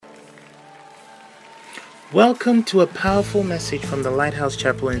Welcome to a powerful message from the Lighthouse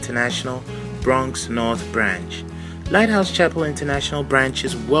Chapel International, Bronx North Branch. Lighthouse Chapel International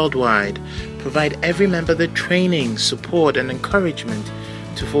branches worldwide provide every member the training, support, and encouragement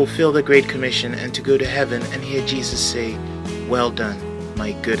to fulfill the Great Commission and to go to heaven and hear Jesus say, "Well done,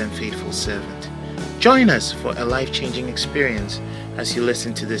 my good and faithful servant." Join us for a life-changing experience as you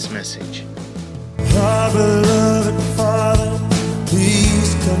listen to this message. Our beloved Father,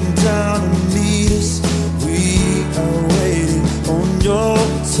 please come down and meet us. We are waiting on your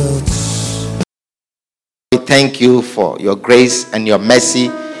touch. We thank you for your grace and your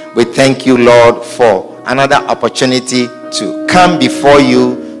mercy. We thank you, Lord, for another opportunity to come before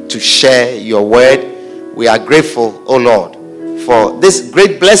you to share your word. We are grateful, O Lord, for this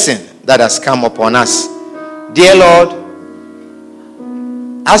great blessing that has come upon us. Dear Lord,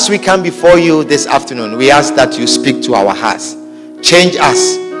 as we come before you this afternoon, we ask that you speak to our hearts. Change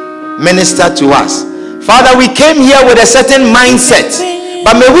us. Minister to us. Father, we came here with a certain mindset,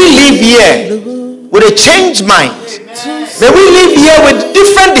 but may we leave here with a changed mind. May we live here with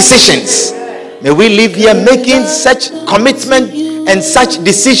different decisions. May we live here making such commitment and such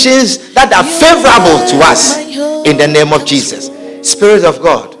decisions that are favorable to us in the name of Jesus. Spirit of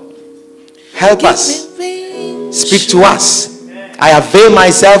God, help us. Speak to us. I avail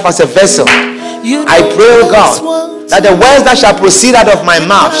myself as a vessel. I pray, O God, that the words that shall proceed out of my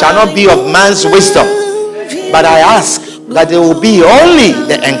mouth shall not be of man's wisdom, but I ask that it will be only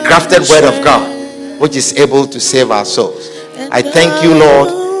the engrafted word of God, which is able to save our souls. I thank you, Lord,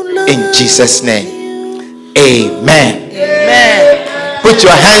 in Jesus' name. Amen. Amen. Put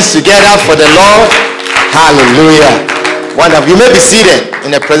your hands together for the Lord. Hallelujah. Wonderful. You may be seated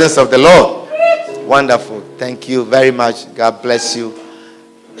in the presence of the Lord. Wonderful. Thank you very much. God bless you.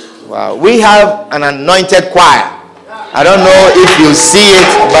 Wow. We have an anointed choir. I don't know if you see it,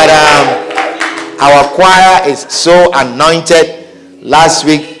 but our choir is so anointed. Last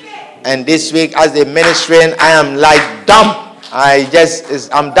week and this week, as they ministering, I am like dumb.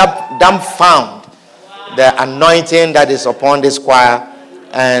 I'm dumbfounded. The anointing that is upon this choir,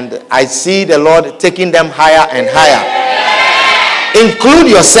 and I see the Lord taking them higher and higher. Include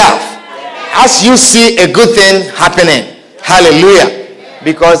yourself as you see a good thing happening. Hallelujah.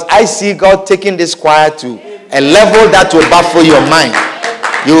 Because I see God taking this choir to a level that will baffle your mind.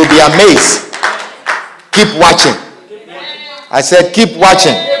 You will be amazed. Keep watching. I said keep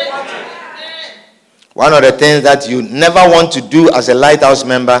watching. One of the things that you never want to do as a Lighthouse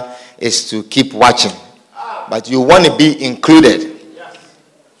member is to keep watching. But you want to be included.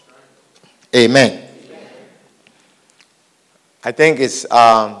 Amen. I think it's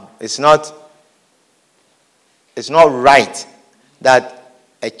not right that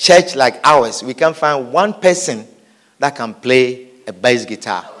a church like ours, we can find one person that can play a bass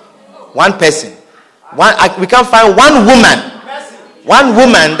guitar. One person. We can find one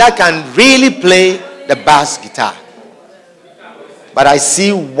woman that can really play the bass guitar. But I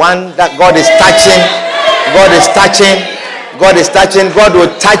see one that God is touching. God is touching. God is touching. God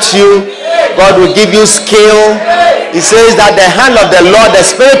will touch you. God will give you skill. He says that the hand of the Lord, the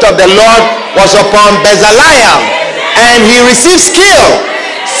Spirit of the Lord was upon Bezalel, and he received skill,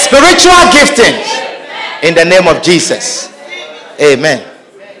 spiritual giftings in the name of Jesus. Amen.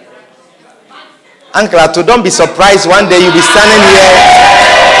 Uncle Ato, don't be surprised one day you'll be standing here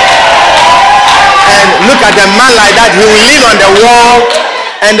and look at a man like that. He will lean on the wall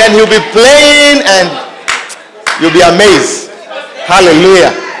and then he'll be playing and you'll be amazed.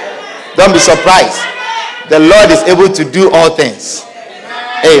 Hallelujah. Don't be surprised. The Lord is able to do all things.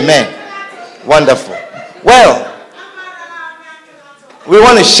 Amen. Wonderful. Well, we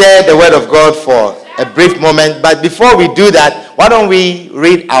want to share the word of God for a brief moment, but before we do that, why don't we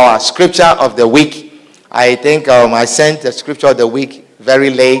read our scripture of the week? I think I sent the scripture of the week very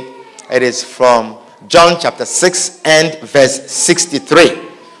late. It is from John chapter 6 and verse 63.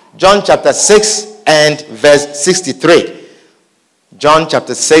 John chapter 6 and verse 63. John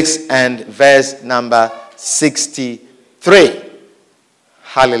chapter 6 and verse number 63.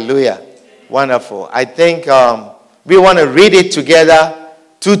 Hallelujah. Wonderful. I think we want to read it together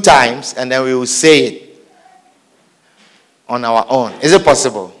 2 times and then we will say it on our own. Is it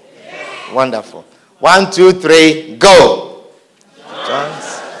possible? Yes. Wonderful. 1, 2, 3, go. John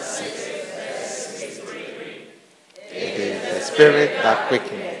 6. It is the spirit that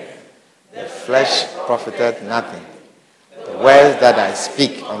quickeneth, the flesh profiteth nothing. The words that I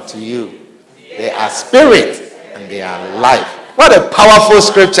speak unto you, they are spirit and they are life. What a powerful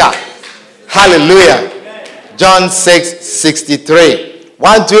scripture. Hallelujah. John 6:63.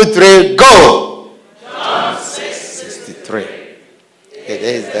 1, 2, 3, go. John 6:63. It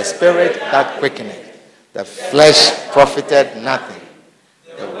is the spirit that quickeneth, The flesh profited nothing.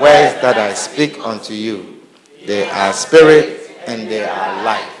 The words that I speak unto you, they are spirit and they are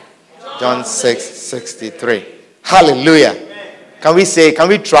life. John 6:63. Hallelujah. Can we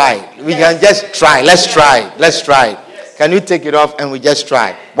try? We can just try. Let's try. Can you take it off and we just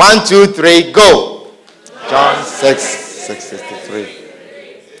try? 1, 2, 3, go. John 6:63.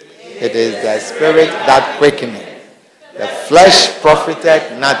 It is the spirit that quickeneth. The flesh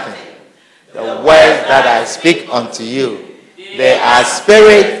profited nothing. The words that I speak unto you, they are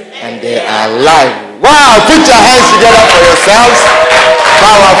spirit and they are life. Wow, put your hands together for yourselves.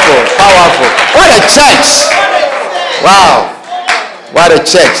 Powerful. What a church. Wow. What a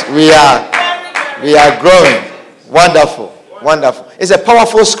church. We are growing. Wonderful. It's a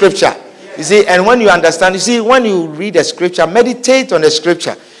powerful scripture. You see, and when you understand, when you read the scripture, meditate on the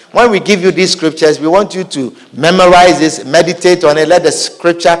scripture. When we give you these scriptures, we want you to memorize this, meditate on it, let the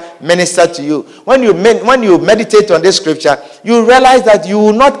scripture minister to you. When you meditate on this scripture, you realize that you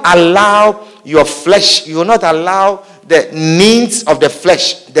will not allow your flesh, you will not allow the needs of the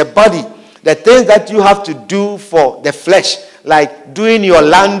flesh, the body, the things that you have to do for the flesh, like doing your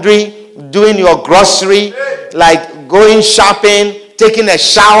laundry, doing your grocery, like going shopping, taking a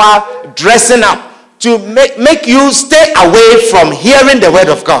shower, dressing up, to make you stay away from hearing the word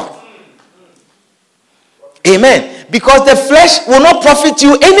of God. Amen. Because the flesh will not profit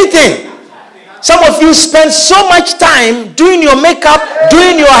you anything. Some of you spend so much time doing your makeup,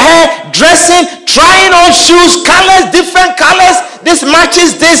 doing your hair, dressing, trying on shoes, colors, different colors. This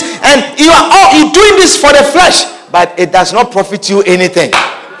matches this, and you're doing this for the flesh, but it does not profit you anything.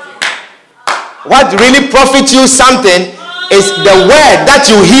 What really profits you something is the word that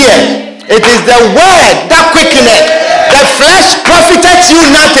you hear. It is the word that quickeneth. The flesh profiteth you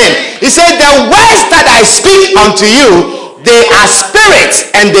nothing. He said, the words that I speak unto you, they are spirit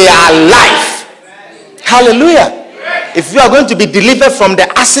and they are life. Hallelujah. If you are going to be delivered from the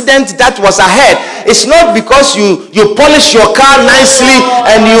accident that was ahead, it's not because you polish your car nicely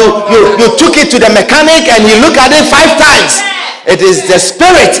and you took it to the mechanic and you look at it 5 times. It is the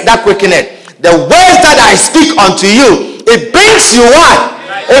spirit that quickeneth. The words that I speak unto you, it brings you what?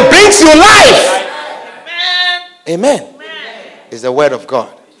 It brings you life. Amen. It's the word of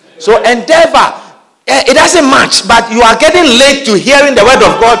God. So endeavor. It doesn't match, but you are getting late to hearing the word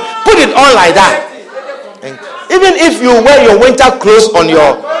of God. Put it on like that. And even if you wear your winter clothes on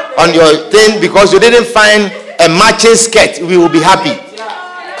your thing because you didn't find a matching skirt, we will be happy.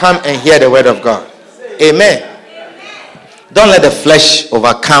 Come and hear the word of God. Amen. Don't let the flesh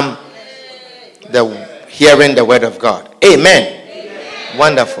overcome the hearing the word of God. Amen.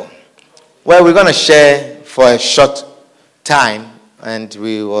 Wonderful. Well, we're going to share for a short time and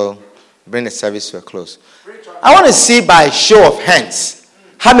we will bring the service to a close. I want to see by show of hands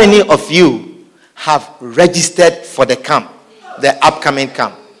how many of you have registered for the camp, the upcoming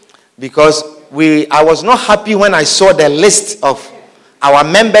camp. Because I was not happy when I saw the list of our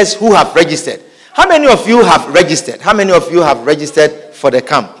members who have registered. How many of you have registered? How many of you have registered for the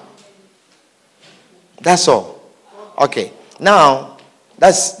camp? That's all. Okay. Now,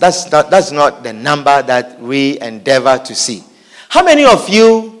 that's not the number that we endeavor to see. How many of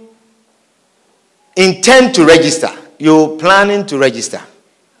you intend to register? You're planning to register.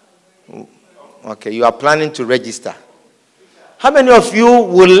 Okay, you are planning to register. How many of you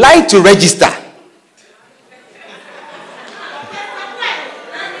would like to register?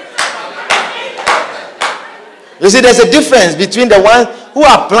 You see, there's a difference between the ones who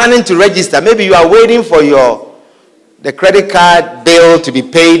are planning to register. Maybe you are waiting for the credit card bill to be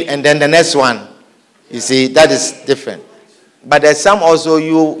paid and then the next one. You see, that is different. But there's some also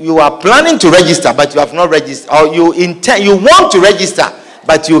you are planning to register but you have not registered, or you want to register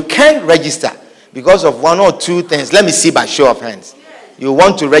but you can't register because of 1 or 2 things. Let me see by show of hands. You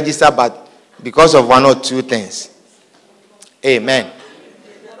want to register but because of 1 or 2 things. Amen.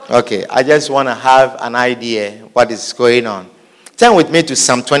 Okay, I just want to have an idea what is going on. Turn with me to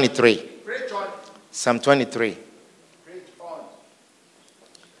Psalm 23. Psalm 23.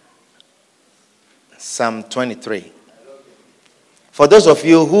 Psalm 23. For those of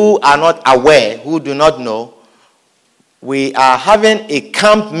you who are not aware, who do not know, we are having a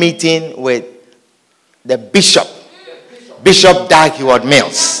camp meeting with the Bishop Dag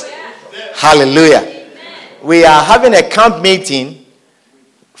Heward-Mills. Hallelujah. We are having a camp meeting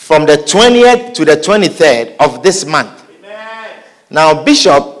from the 20th to the 23rd of this month. Now,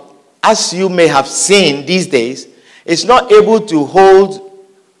 Bishop, as you may have seen these days, is not able to hold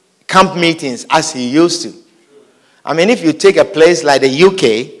camp meetings as he used to. I mean, if you take a place like the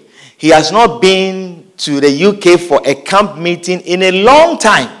UK, he has not been to the UK for a camp meeting in a long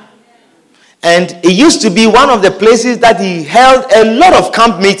time. And it used to be one of the places that he held a lot of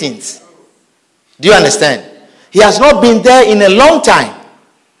camp meetings. Do you understand? He has not been there in a long time.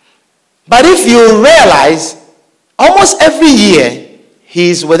 But if you realize, almost every year, he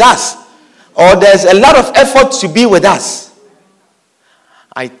is with us. Or there's a lot of effort to be with us.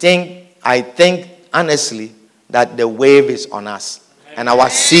 I think honestly that the wave is on us. And our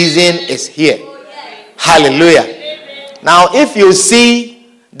season is here. Hallelujah. Now, if you see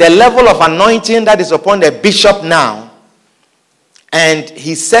the level of anointing that is upon the bishop now, and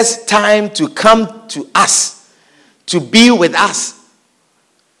he says time to come to us, to be with us,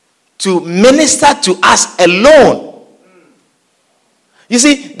 to minister to us alone. You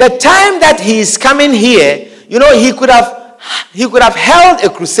see, the time that he is coming here, he could have held a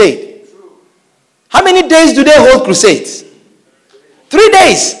crusade. How many days do they hold crusades? 3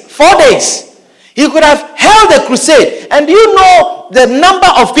 days, 4 days. He could have held a crusade. And do you know the number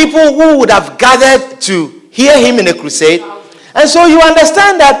of people who would have gathered to hear him in a crusade? And so you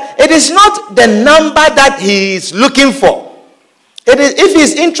understand that it is not the number that he is looking for. It is, if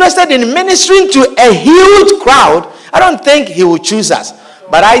he's interested in ministering to a huge crowd, I don't think he will choose us.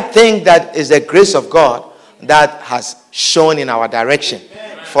 But I think that is the grace of God that has shown in our direction.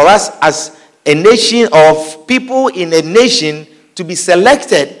 For us as a nation of people in a nation to be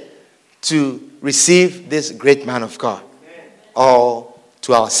selected to receive this great man of God. All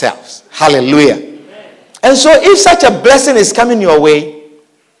to ourselves. Hallelujah. And so if such a blessing is coming your way,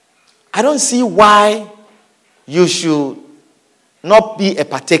 I don't see why you should not be a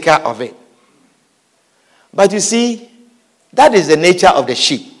partaker of it. But you see, that is the nature of the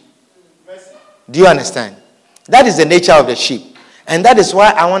sheep. Do you understand? That is the nature of the sheep. And that is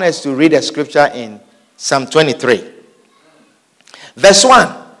why I want us to read a scripture in Psalm 23. Verse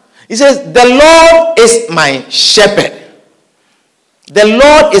 1. It says, the Lord is my shepherd. The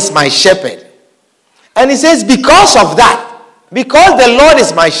Lord is my shepherd. And he says, because of that, because the Lord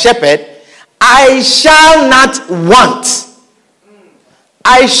is my shepherd, I shall not want.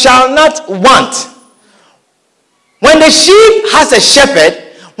 I shall not want. When the sheep has a shepherd,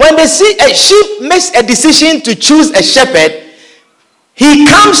 when they see a sheep makes a decision to choose a shepherd, he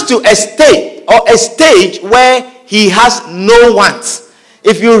comes to a stage where he has no wants.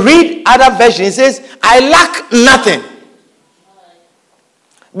 If you read other versions, it says, I lack nothing.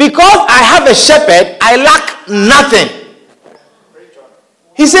 Because I have a shepherd, I lack nothing.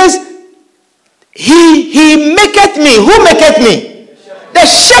 He says, he maketh me. Who maketh me? The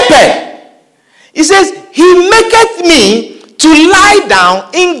shepherd. He says, he maketh me to lie down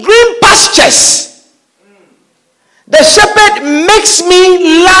in green pastures. The shepherd makes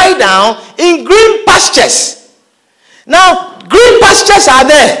me lie down in green pastures. Now, green pastures are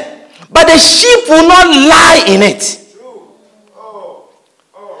there, but the sheep will not lie in it.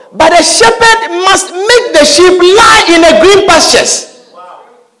 But the shepherd must make the sheep lie in the green pastures.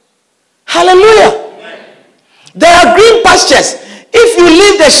 Hallelujah. There are green pastures. If you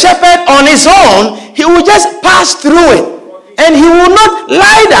leave the shepherd on his own, he will just pass through it. And he will not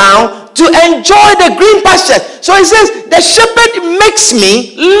lie down to enjoy the green pastures. So he says, the shepherd makes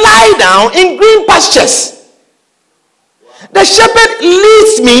me lie down in green pastures. The shepherd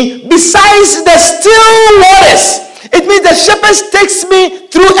leads me besides the still waters. It means the shepherd takes me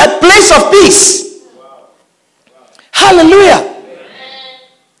through a place of peace. Hallelujah.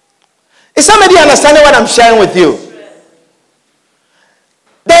 Is somebody understanding what I'm sharing with you?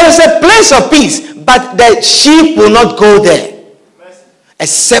 There is a place of peace, but the sheep will not go there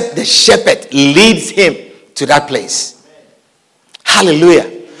except the shepherd leads him to that place. Hallelujah.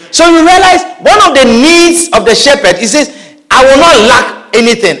 So you realize one of the needs of the shepherd, he says, I will not lack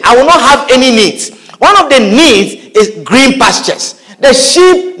anything. I will not have any needs. One of the needs is green pastures. The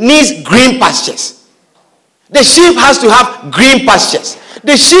sheep needs green pastures. The sheep has to have green pastures.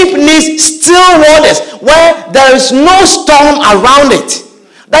 The sheep needs still waters where there is no storm around it,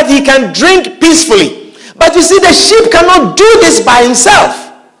 that he can drink peacefully. But you see, the sheep cannot do this by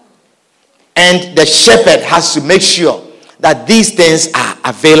himself. And the shepherd has to make sure that these things are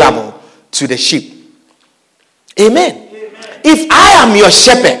available to the sheep. Amen. If I am your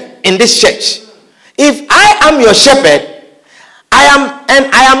shepherd in this church, if I am your shepherd, I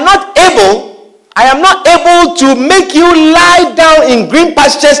am not able to make you lie down in green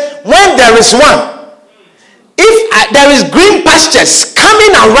pastures when there is one. If there is green pastures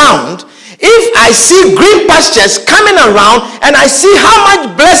coming around, if I see green pastures coming around and I see how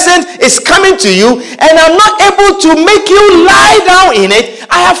much blessing is coming to you and I'm not able to make you lie down in it,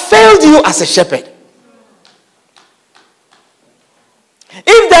 I have failed you as a shepherd.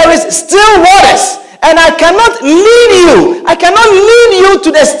 If there is still waters and I cannot lead you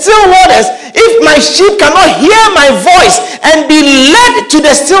to the still waters, if my sheep cannot hear my voice and be led to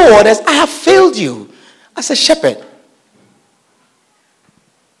the still waters, I have failed you as a shepherd.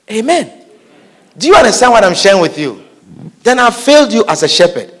 Amen. Do you understand what I'm sharing with you? Then I've failed you as a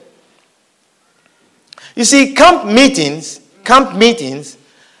shepherd. You see, camp meetings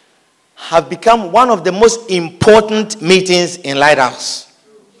have become one of the most important meetings in Lighthouse.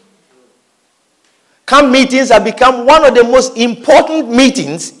 Camp meetings have become one of the most important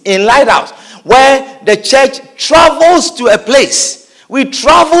meetings in Lighthouse, where the church travels to a place. We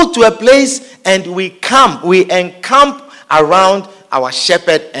travel to a place and we encamp around our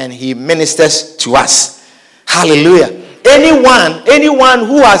shepherd and he ministers to us. Hallelujah. Anyone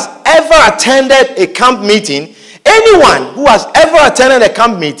who has ever attended a camp meeting,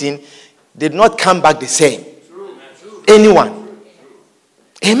 did not come back the same. Anyone.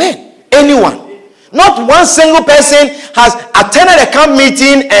 Amen. Anyone. Not one single person has attended a camp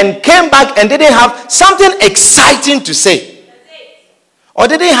meeting and came back and didn't have something exciting to say. Or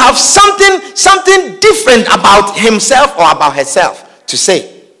didn't have something different about himself or about herself to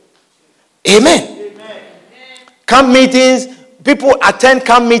say. Amen. Camp meetings, people attend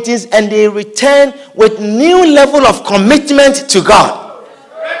camp meetings and they return with new level of commitment to God.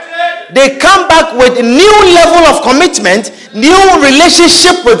 They come back with a new level of commitment, new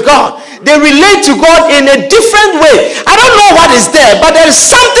relationship with God. They relate to God in a different way. I don't know what is there, but there is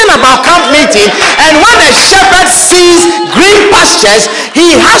something about camp meeting. And when a shepherd sees green pastures,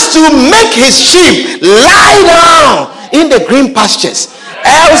 he has to make his sheep lie down in the green pastures.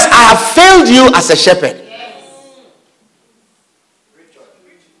 Else I have failed you as a shepherd.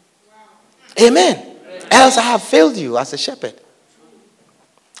 Amen. Else I have failed you as a shepherd.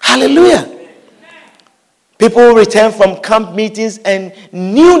 Hallelujah. People return from camp meetings and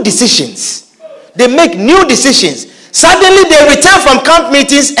new decisions. They make new decisions. Suddenly they return from camp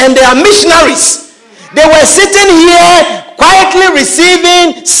meetings and they are missionaries. They were sitting here quietly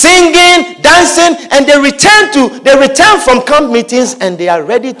receiving, singing, dancing, and they return from camp meetings and they are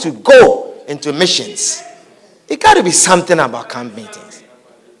ready to go into missions. It got to be something about camp meetings.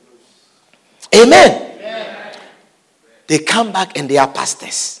 Amen. They come back and they are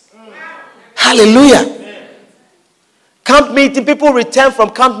pastors. Hallelujah. Camp meeting, people return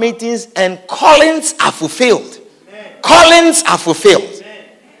from camp meetings and callings are fulfilled. Callings are fulfilled.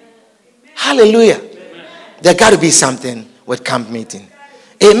 Hallelujah. There got to be something with camp meeting.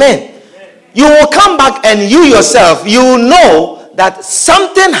 Amen. You will come back and you yourself, you will know that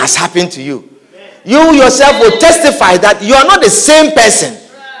something has happened to you. You yourself will testify that you are not the same person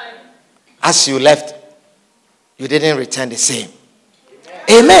as you left. You didn't return the same.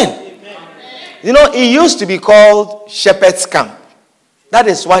 Amen. You know, it used to be called Shepherd's Camp. That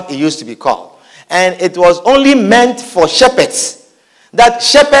is what it used to be called. And it was only meant for shepherds. That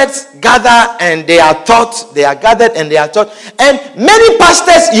shepherds gather and they are taught. They are gathered and they are taught. And many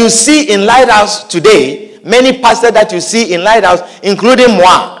pastors you see in Lighthouse today, many pastors that you see in Lighthouse, including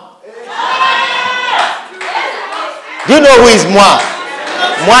moi. Do you know who is moi?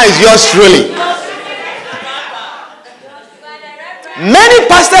 Moi is yours truly. Many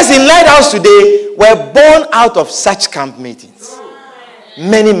pastors in Lighthouse today were born out of such camp meetings.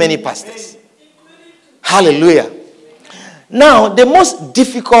 Many pastors. Hallelujah. Now, the most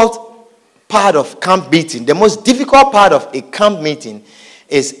difficult part of camp meeting, the most difficult part of a camp meeting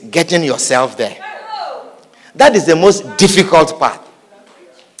is getting yourself there. That is the most difficult part.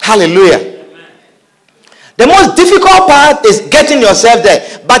 Hallelujah. The most difficult part is getting yourself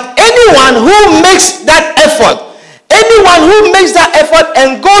there. But anyone who makes that effort,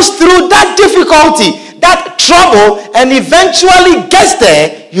 and goes through that difficulty, that trouble, and eventually gets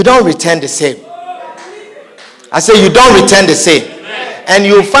there, you don't return the same. I say you don't return the same. And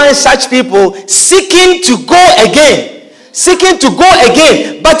you find such people seeking to go again.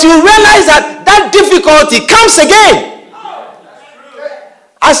 But you realize that difficulty comes again.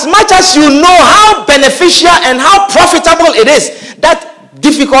 As much as you know how beneficial and how profitable it is, that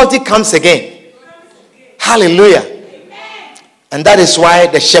difficulty comes again. Hallelujah. And that is why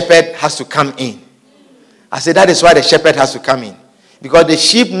the shepherd has to come in. I said that is why the shepherd has to come in. Because the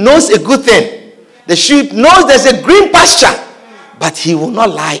sheep knows a good thing. The sheep knows there's a green pasture. But he will not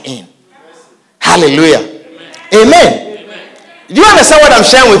lie in. Hallelujah. Amen. Do you understand what I'm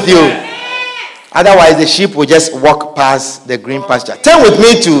sharing with you? Otherwise the sheep will just walk past the green pasture. Turn with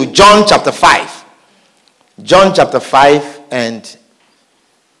me to John chapter 5. John chapter 5 and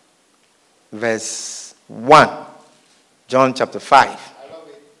verse 1. John chapter 5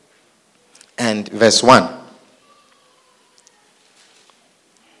 and verse 1.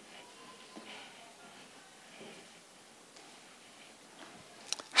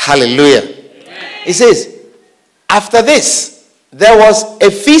 Hallelujah. It says, after this, there was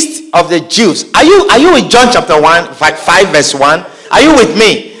a feast of the Jews. Are you with John chapter 1, 5 verse 1? Are you with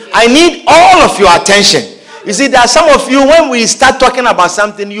me? I need all of your attention. You see, there are some of you, when we start talking about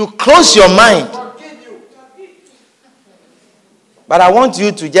something, you close your mind. But I want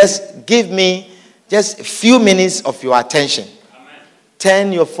you to just give me just a few minutes of your attention.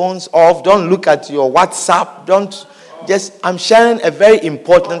 Turn your phones off. Don't look at your WhatsApp. I'm sharing a very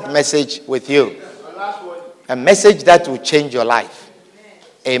important message with you. A message that will change your life.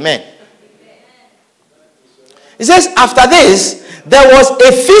 Amen. It says, after this, there was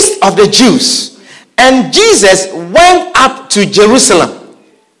a feast of the Jews, and Jesus went up to Jerusalem.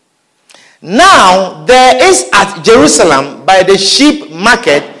 Now, there is at Jerusalem, by the sheep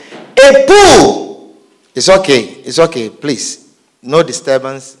market, a pool. It's okay, please. No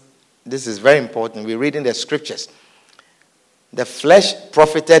disturbance. This is very important. We're reading the scriptures. The flesh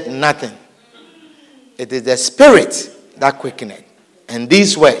profited nothing. It is the spirit that quickeneth. And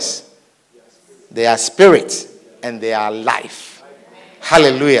these words, they are spirit and they are life.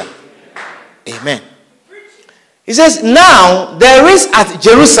 Hallelujah. Amen. He says, now there is at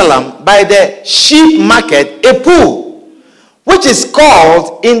Jerusalem by the sheep market a pool, which is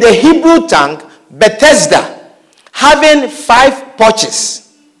called in the Hebrew tongue Bethesda, having 5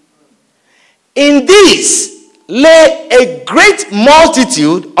 porches. In these lay a great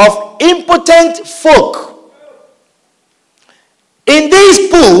multitude of impotent folk. In these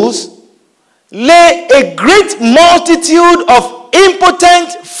pools lay a great multitude of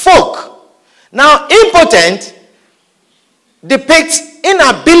impotent folk. Now, impotent depicts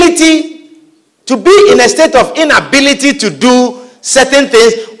inability, to be in a state of inability to do certain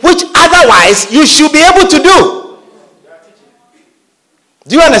things which otherwise you should be able to do.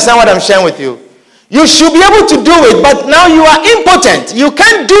 Do you understand what I'm sharing with you? You should be able to do it, but now you are impotent. You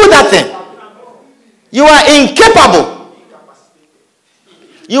can't do that thing. You are incapable.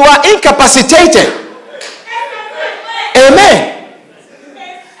 You are incapacitated. Amen.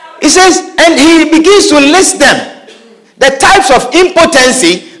 He says, and he begins to list them, the types of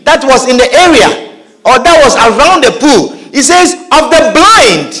impotency that was in the area or that was around the pool. He says, of the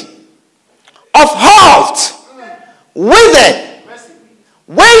blind, of halt, withered,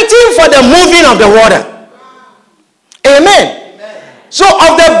 waiting for the moving of the water. Amen. So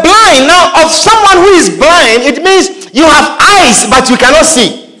of the blind, now of someone who is blind, it means you have eyes but you cannot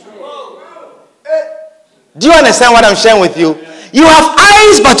see. Do you understand what I'm sharing with you? You have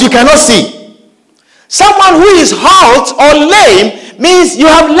eyes but you cannot see. Someone who is halt or lame means you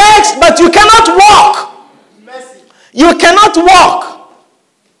have legs but you cannot walk. You cannot walk.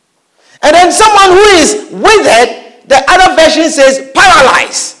 And then someone who is withered, the other version says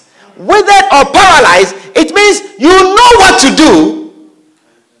paralyzed. Withered or paralyzed, it means you know what to do.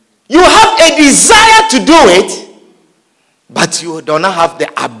 You have a desire to do it, but you do not have the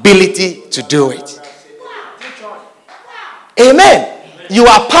ability to do it. Amen. You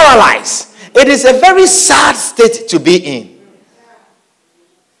are paralyzed. It is a very sad state to be in.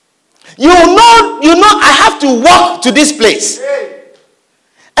 You know, I have to walk to this place.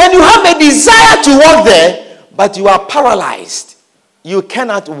 And you have a desire to walk there, but you are paralyzed. You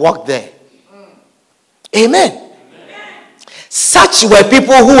cannot walk there. Amen. Such were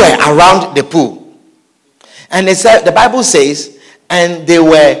people who were around the pool. And they said, the Bible says, and they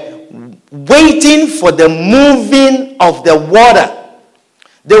were waiting for the moving of the water.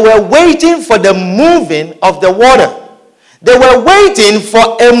 They were waiting for the moving of the water. They were waiting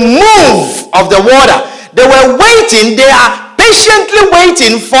for a move of the water. They were waiting, they are patiently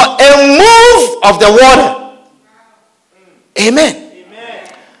waiting for a move of the water. Amen.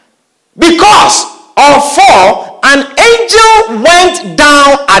 Because or for an angel went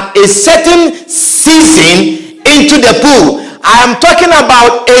down at a certain season into the pool. I am talking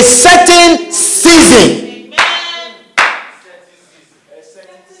about a certain season.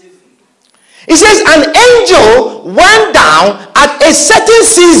 It says an angel went down at a certain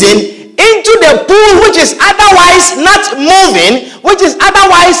season into the pool which is otherwise not moving, which is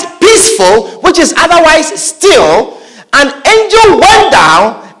otherwise peaceful, which is otherwise still. An angel went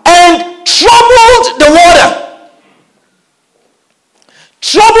down and troubled the water.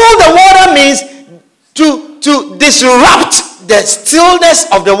 Trouble the water means to disrupt the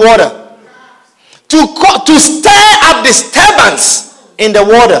stillness of the water. To stir up disturbance in the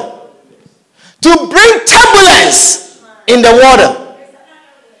water. To bring turbulence in the water.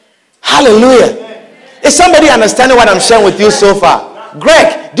 Hallelujah. Is somebody understanding what I'm sharing with you so far?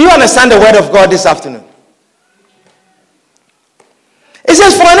 Greg, do you understand the word of God this afternoon? It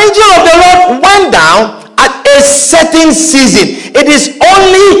says, for an angel of the Lord went down at a certain season. It is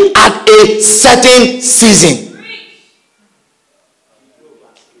only at a a certain season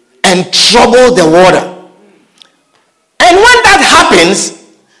and trouble the water. And when that happens,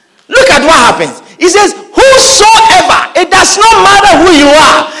 look at what happens. He says, whosoever, it does not matter who you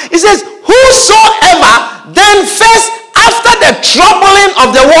are. He says, whosoever then first after the troubling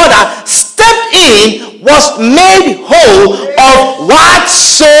of the water stepped in was made whole of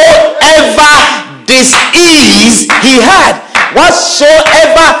whatsoever disease he had.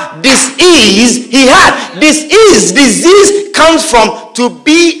 Whatsoever disease he had. Disease comes from to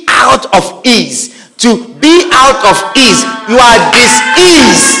be out of ease. To be out of ease. You are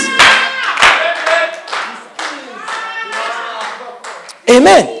diseased.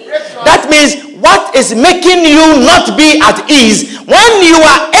 Amen. That means what is making you not be at ease, when you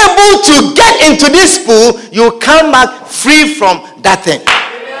are able to get into this pool, you come back free from that thing.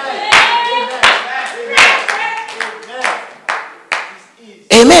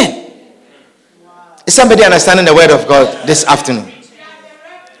 Amen. Is somebody understanding the word of God this afternoon?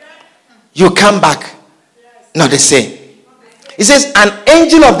 You come back not the same. He says, an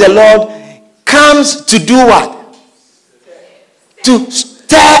angel of the Lord comes to do what? To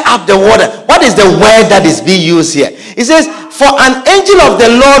stir up the water. What is the word that is being used here? It says, for an angel of the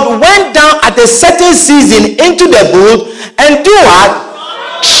Lord went down at a certain season into the pool and do what?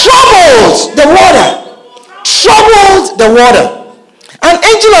 Troubles the water. Troubles the water. An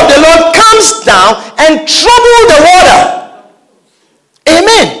angel of the Lord comes down and troubles the water.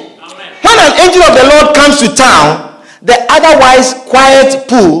 Amen. When an angel of the Lord comes to town, the otherwise quiet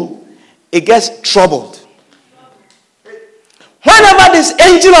pool, it gets troubled. Whenever this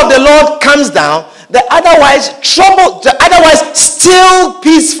angel of the Lord comes down, the otherwise still,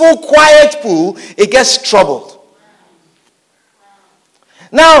 peaceful, quiet pool, it gets troubled.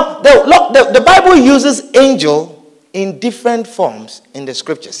 Now, the Bible uses angel in different forms in the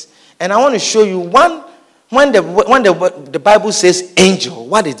scriptures. And I want to show you one, when the Bible says angel,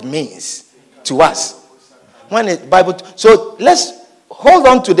 what it means to us. So let's hold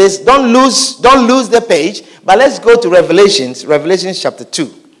on to this. Don't lose the page. But let's go to Revelation chapter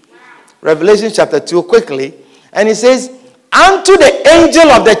 2. Revelation chapter 2 quickly. And it says, unto the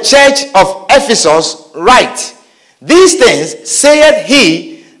angel of the church of Ephesus write, these things saith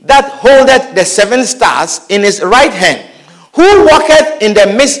he that holdeth the 7 stars in his right hand, who walketh in the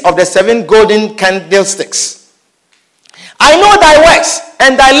midst of the 7 golden candlesticks. I know thy works,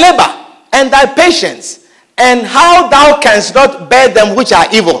 and thy labor, and thy patience, and how thou canst not bear them which are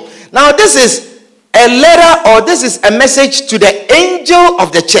evil. Now this is a letter, or this is a message to the angel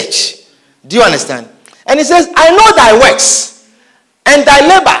of the church. Do you understand? And he says, I know thy works, and thy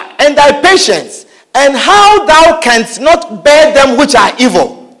labor, and thy patience, and how thou canst not bear them which are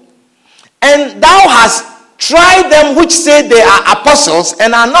evil. And thou hast tried them which say they are apostles,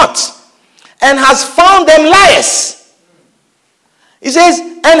 and are not, and hast found them liars. He says,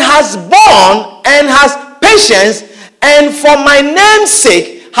 and has borne, and has patience, and for my name's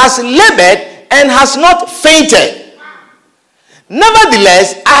sake has labored, and has not fainted.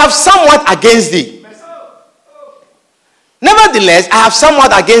 Nevertheless, I have somewhat against thee. Nevertheless, I have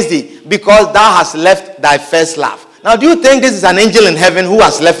somewhat against thee, because thou hast left thy first love. Now, do you think this is an angel in heaven who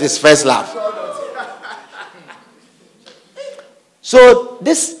has left his first love? So,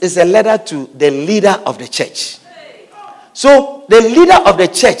 this is a letter to the leader of the church. So, the leader of the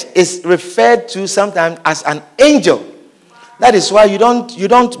church is referred to sometimes as an angel. That is why you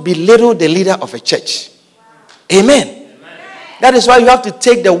don't belittle the leader of a church. Amen. That is why you have to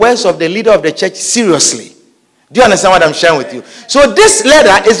take the words of the leader of the church seriously. Do you understand what I'm sharing with you? So this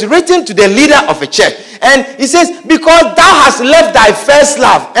letter is written to the leader of a church. And he says, because thou hast left thy first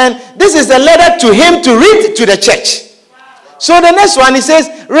love. And this is a letter to him to read to the church. So the next one, he says,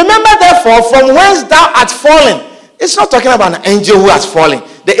 remember therefore from whence thou art fallen. It's not talking about an angel who has fallen.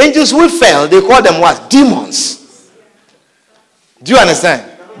 The angels who fell, they call them what? Demons. Do you understand?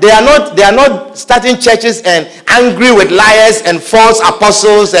 They are not starting churches and angry with liars and false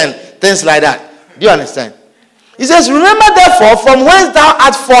apostles and things like that. Do you understand? He says, remember therefore from whence thou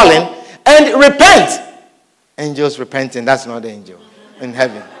art fallen, and repent. Angels repenting, that's not the angel in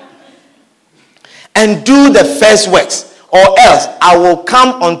heaven. And do the first works, or else I will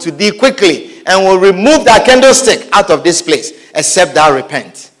come unto thee quickly, and will remove thy candlestick out of this place, except thou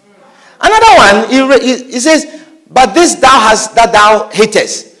repent. Another one, he says, but this thou hast that thou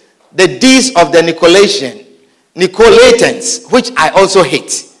hatest, the deeds of the Nicolaitans, which I also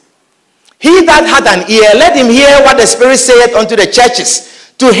hate. He that hath an ear, let him hear what the Spirit saith unto the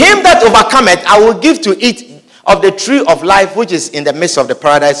churches. To him that overcometh, I will give to eat of the tree of life, which is in the midst of the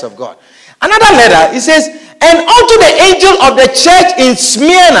paradise of God. Another letter, he says, and unto the angel of the church in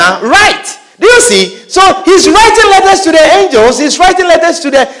Smyrna write. Do you see? So he's writing letters to the angels, he's writing letters to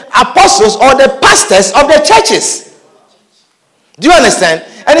the apostles or the pastors of the churches. Do you understand?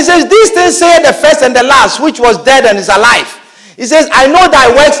 And he says, these things say the first and the last, which was dead and is alive. He says, I know thy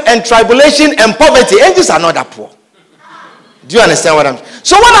works and tribulation and poverty. Angels are not that poor. Do you understand what I'm saying?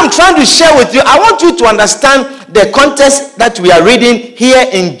 So what I'm trying to share with you, I want you to understand the context that we are reading here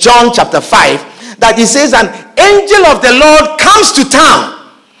in John chapter 5. That he says, an angel of the Lord comes to town.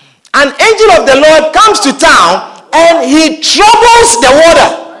 An angel of the Lord comes to town and he troubles the water.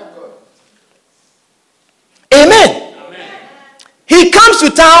 Amen. He comes to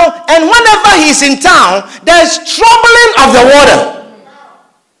town, and whenever he's in town, there's troubling of the water.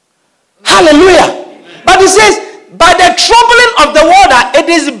 Hallelujah. But he says, by the troubling of the water, it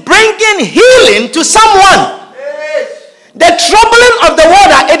is bringing healing to someone. The troubling of the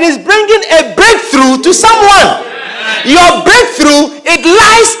water, it is bringing a breakthrough to someone. Your breakthrough, it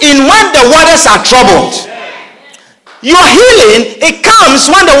lies in when the waters are troubled. Your healing, it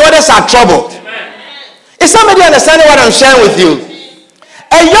comes when the waters are troubled. Is somebody understanding what I'm sharing with you?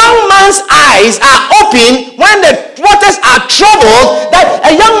 A young man's eyes are open when the waters are troubled, that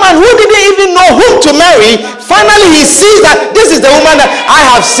a young man who didn't even know whom to marry, finally he sees that this is the woman that I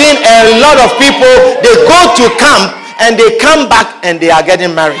have seen a lot of people, they go to camp and they come back and they are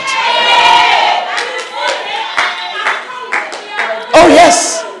getting married. Oh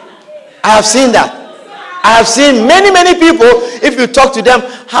yes, I have seen that. I have seen many people, if you talk to them,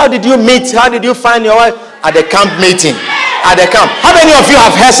 how did you meet? How did you find your wife? At the camp meeting. At the camp. How many of you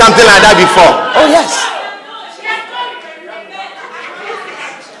have heard something like that before? Oh yes.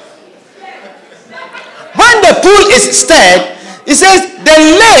 When the pool is stirred, it says the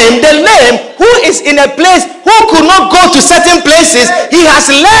lame who is in a place who could not go to certain places, he has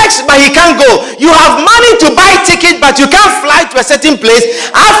legs but he can't go. You have money to buy ticket but you can't fly to a certain place.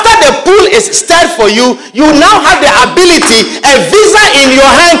 After the pool is stirred for you, you now have the ability, a visa in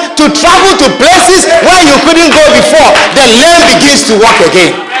your hand to travel to places where you couldn't go before. The lame begins to walk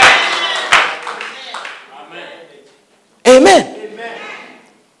again. Amen.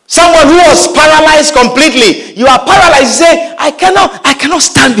 Someone who was paralyzed completely. You are paralyzed. You say, I cannot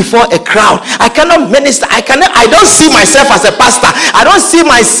stand before a crowd. I cannot minister. I don't see myself as a pastor. I don't see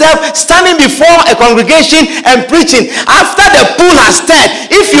myself standing before a congregation and preaching. After the pool has stirred,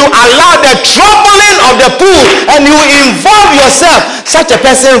 if you allow the troubling of the pool and you involve yourself, such a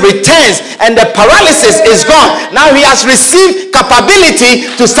person returns and the paralysis is gone. Now he has received capability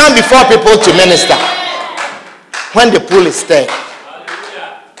to stand before people to minister. When the pool is stirred.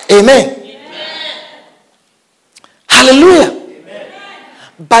 Amen. Hallelujah. Amen.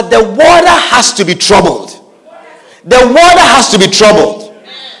 But the water has to be troubled. The water has to be troubled.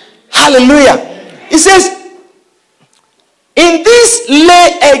 Hallelujah. It says, in this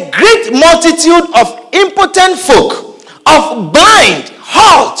lay a great multitude of impotent folk, of blind,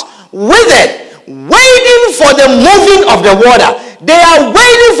 halt, withered, waiting for the moving of the water. They are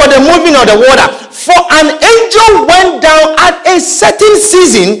waiting for the moving of the water. For an angel went down at a certain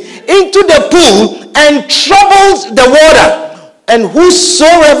season into the pool and troubled the water. And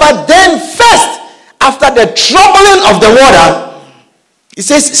whosoever then first, after the troubling of the water, it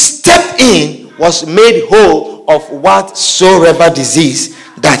says, stepped in, was made whole of whatsoever disease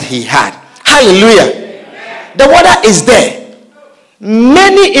that he had. Hallelujah. Amen. The water is there.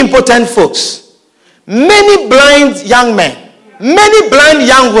 Many impotent folks, many blind young men, many blind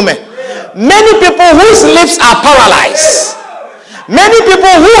young women, many people whose lips are paralyzed, many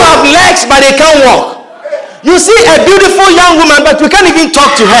people who have legs but they can't walk. You see a beautiful young woman but we can't even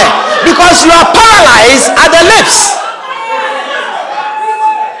talk to her because you are paralyzed at the lips.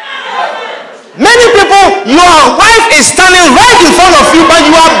 Many people, your wife is standing right in front of you but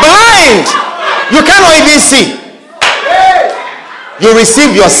you are blind. You cannot even see. You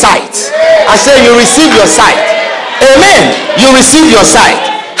receive your sight. I say you receive your sight. Amen. You receive your sight.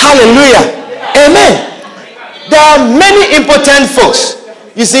 Hallelujah. Amen. There are many impotent folks,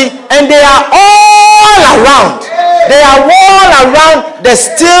 you see, and they are all around. They are all around the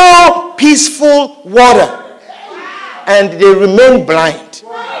still peaceful water. And they remain blind.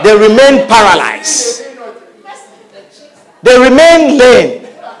 They remain paralyzed. They remain lame.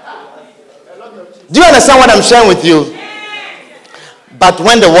 Do you understand what I'm sharing with you? But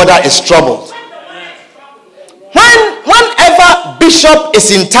when the water is troubled, whenever Bishop is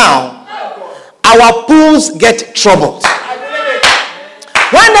in town, our pools get troubled.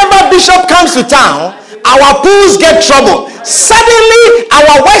 Whenever Bishop comes to town, our pools get troubled. Suddenly,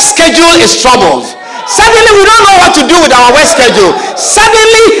 our work schedule is troubled. Suddenly, we don't know what to do with our work schedule.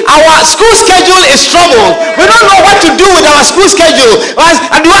 Suddenly, our school schedule is troubled. We don't know what to do with our school schedule.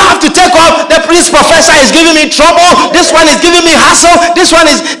 And do I have to take off? This professor is giving me trouble. This one is giving me hassle. This one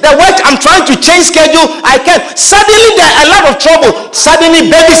is the work. I'm trying to change schedule. I can't. Suddenly, there are a lot of trouble.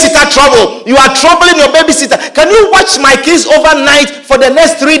 Suddenly, babysitter trouble. You are troubling your babysitter. Can you watch my kids overnight for the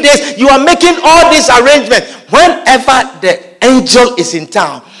next 3 days? You are making all these arrangements. Whenever the angel is in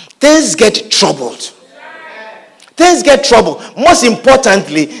town, things get troubled. Things get troubled. Most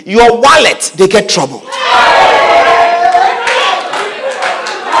importantly, your wallet, they get troubled.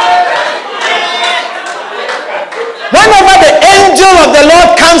 Whenever the angel of the Lord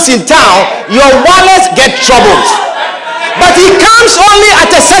comes in town, your wallet get troubled. But he comes only at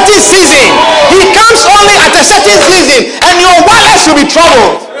a certain season. He comes only at a certain season, and your wallet should be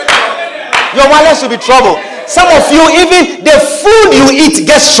troubled. Your wallet should be troubled. Some of you, even the food you eat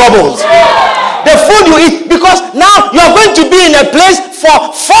gets troubled. The food you eat, because now you are going to be in a place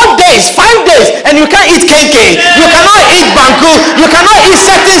for 4 days, 5 days, and you can't eat kenke. You cannot eat banku. You cannot eat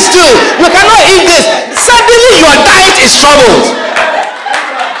certain stew. You cannot eat this. Suddenly your diet is troubled.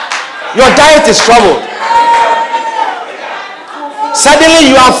 Your diet is troubled. Suddenly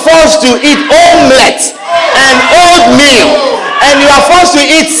you are forced to eat omelette and oatmeal. And you are forced to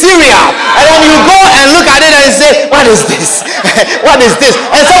eat cereal. And then you go and look at it and say, what is this? What is this?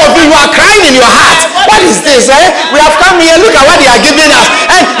 And some of you are crying in your heart. What is this? We have come here, look at what they are giving us.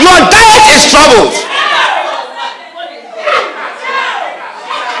 And your diet is troubled.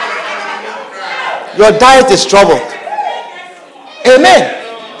 Your diet is troubled. Amen.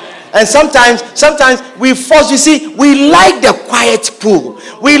 And sometimes we force, you see, we like the quiet pool.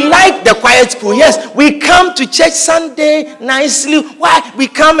 We like the quiet pool. Yes, we come to church Sunday nicely. Why? We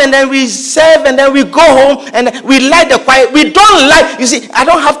come and then we serve and then we go home and we like the quiet. We don't like, you see, I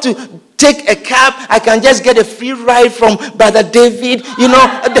don't have to take a cab. I can just get a free ride from Brother David. You know,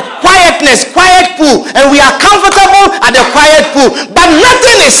 the quietness, quiet pool. And we are comfortable at the quiet pool. But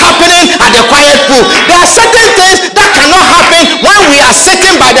nothing is happening at the quiet pool. There are certain things that cannot happen when we are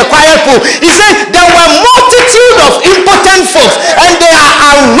sitting by the quiet pool. He said there were multitude of impotent folks and they are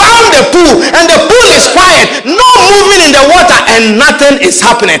around the pool and the pool is quiet. No moving in the water and nothing is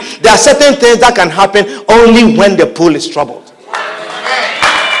happening. There are certain things that can happen only when the pool is troubled.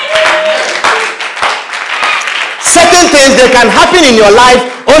 Certain things that can happen in your life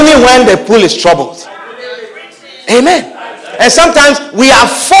only when the pool is troubled. Amen. And sometimes we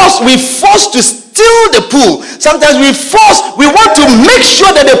forced to still the pool. Sometimes we want to make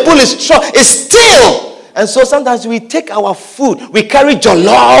sure that the pool is still. And so sometimes we take our food, we carry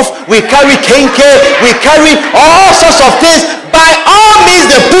jollof, we carry kenke, we carry all sorts of things. By all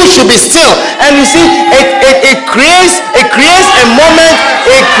means, the pool should be still. And you see, it creates a moment.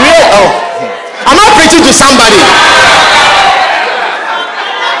 Am I preaching to somebody?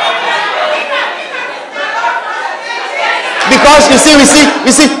 Because you see,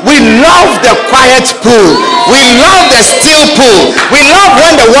 we love the quiet pool. We love the still pool. We love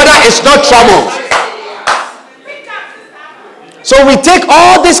when the water is not troubled. So we take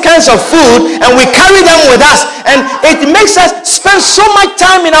all these kinds of food and we carry them with us. And it makes us spend so much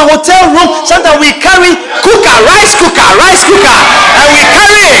time in our hotel room. Sometimes we carry rice cooker. And we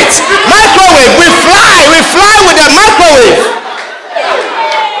carry it. Microwave. We fly with the microwave.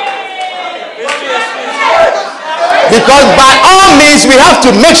 Because by all means, we have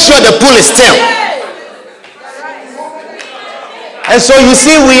to make sure the pool is still. And so you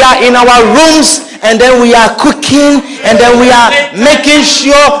see, we are in our rooms and then we are cooking and then we are making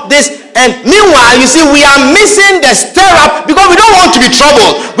sure this. And meanwhile, you see, we are missing the stir up because we don't want to be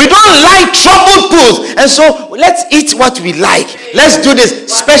troubled. We don't like troubled pools. And so let's eat what we like. Let's do this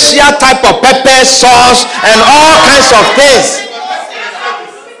special type of pepper sauce and all kinds of things.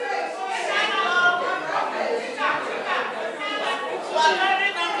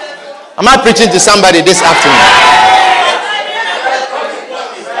 Am I preaching to somebody this afternoon?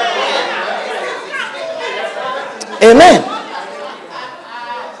 Amen.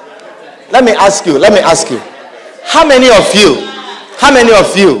 Let me ask you. How many of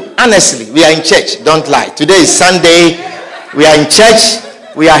you, honestly, we are in church, don't lie. Today is Sunday, we are in church,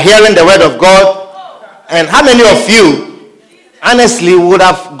 we are hearing the word of God. And how many of you, honestly, would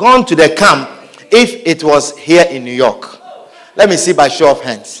have gone to the camp if it was here in New York? Let me see by show of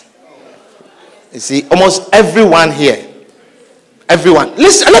hands. You see, almost everyone here. Everyone.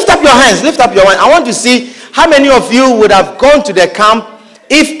 Lift up your hands. I want to see how many of you would have gone to the camp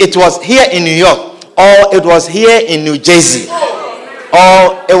if it was here in New York, or it was here in New Jersey,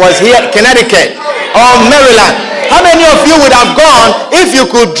 or it was here in Connecticut, or Maryland. How many of you would have gone if you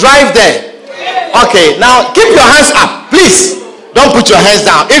could drive there? Okay, now keep your hands up, please. Don't put your hands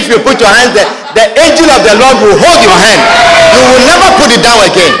down. If you put your hands there, the angel of the Lord will hold your hand. You will never put it down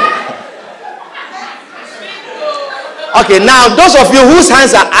again. Okay, now those of you whose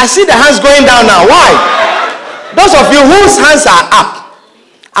hands are, I see the hands going down now. Why? Those of you whose hands are up,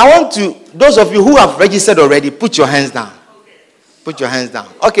 I want to, those of you who have registered already, put your hands down. Put your hands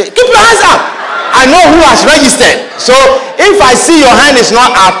down. Okay, keep your hands up. I know who has registered. So if I see your hand is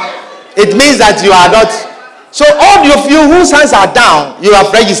not up, it means that you are not. So all of you whose hands are down, you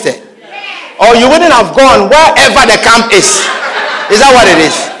have registered. Or you wouldn't have gone wherever the camp is. Is that what it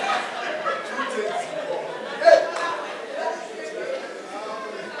is?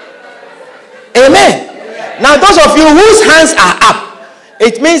 Amen. Now those of you whose hands are up,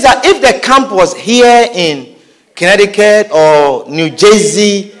 it means that if the camp was here in Connecticut or New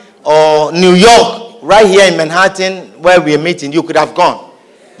Jersey or New York, right here in Manhattan where we are meeting, you could have gone.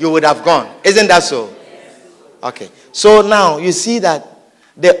 You would have gone. Isn't that so? Okay. So now you see that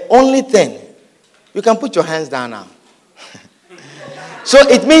the only thing, you can put your hands down now. So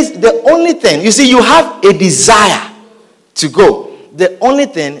it means the only thing, you see, you have a desire to go. The only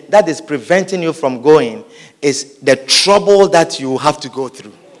thing that is preventing you from going is the trouble that you have to go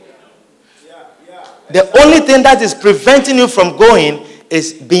through. The only thing that is preventing you from going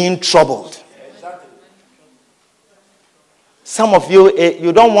is being troubled. Some of you,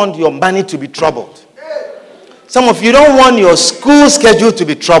 you don't want your money to be troubled. Some of you don't want your school schedule to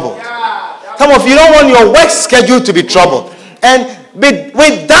be troubled. Some of you don't want your work schedule to be troubled. And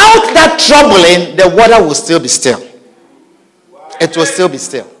without that troubling, the water will still be still. It will still be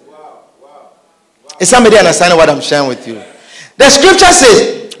still. Is somebody understanding what I'm sharing with you? The scripture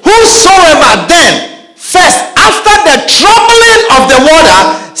says, whosoever then first, after the troubling of the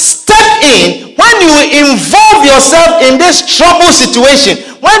water, step in. When you involve yourself in this trouble situation,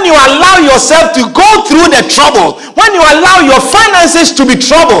 when you allow yourself to go through the trouble, when you allow your finances to be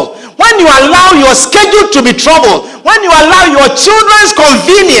troubled, when you allow your schedule to be troubled, when you allow your children's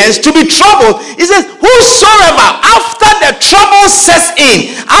convenience to be troubled, it says, whosoever, after the trouble sets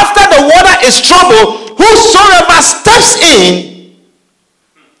in, after the water is troubled, whosoever steps in,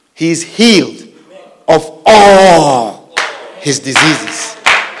 he is healed of all his diseases.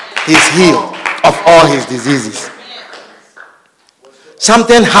 He is healed of all his diseases.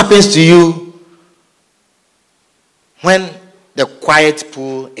 Something happens to you when the quiet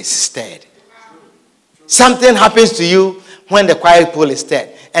pool is stirred. Something happens to you when the quiet pool is stirred.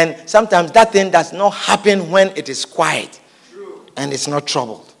 And sometimes that thing does not happen when it is quiet and it's not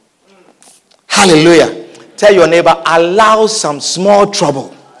troubled. Hallelujah. Tell your neighbor, allow some small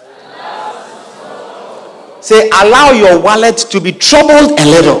trouble. Say, allow your wallet to be troubled a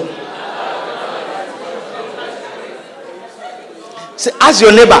little. Say, ask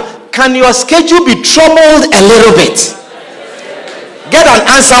your neighbor, can your schedule be troubled a little bit? Get an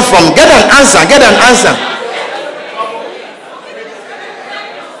answer.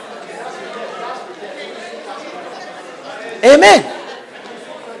 Amen.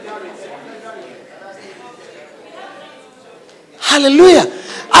 Hallelujah.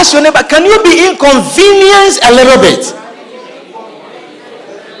 Ask your neighbor, can you be inconvenienced a little bit?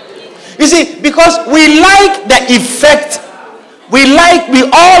 You see, because we like the effect, we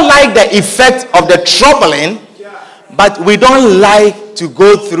all like the effect of the troubling, but we don't like to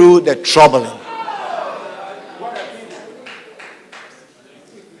go through the troubling.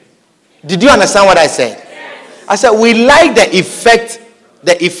 Did you understand what I said? I said we like the effect,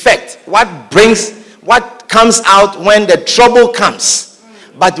 what comes out when the trouble comes,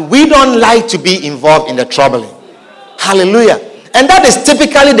 but we don't like to be involved in the troubling. Hallelujah. And that is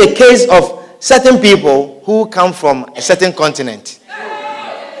typically the case of certain people who come from a certain continent,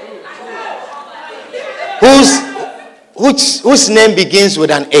 whose name begins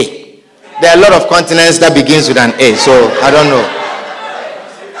with an A. There are a lot of continents that begins with an A, so I don't know.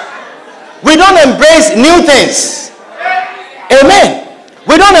 We don't embrace new things. Amen.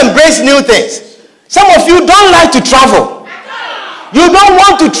 We don't embrace new things. Some of you don't like to travel. You don't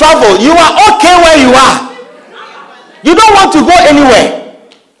want to travel. You are okay where you are. You don't want to go anywhere.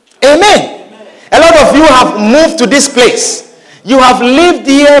 Amen. A lot of you have moved to this place. You have lived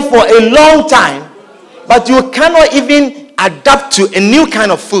here for a long time, but you cannot even adapt to a new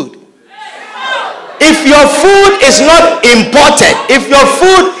kind of food. If your food is not imported, if your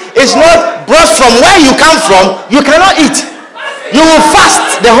food is not brought from where you come from, you cannot eat. You will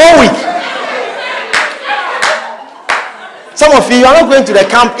fast the whole week. Some of you are not going to the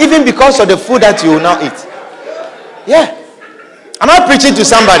camp even because of the food that you will now eat. Yeah. I'm not preaching to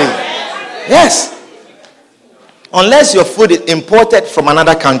somebody. Yes. Unless your food is imported from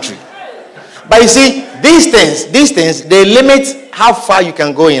another country. But you see, these things, they limit how far you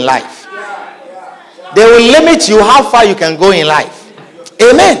can go in life. They will limit you how far you can go in life.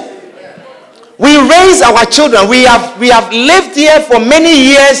 Amen. We raise our children. We have lived here for many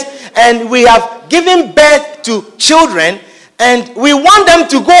years, and we have given birth to children, and we want them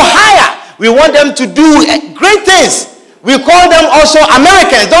to go higher. We want them to do great things. We call them also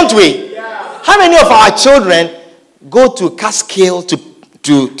Americans, don't we? Yeah. How many of our children go to Catskill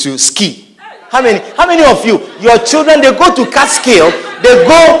to ski? How many of you? Your children, they go to Catskill. They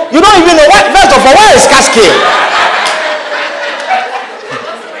go, you don't even know what, first of all, where is Catskill?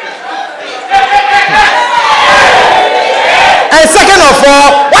 And second of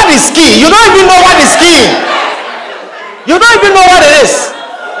all, what is ski? You don't even know what is skiing. You don't even know what it is.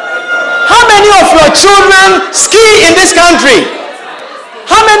 How many of your children ski in this country?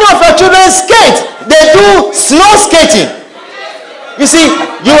 How many of your children skate? They do snow skating. You see,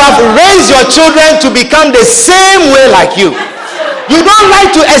 you have raised your children to become the same way like you. You don't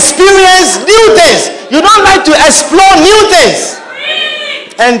like to experience new things. You don't like to explore new things.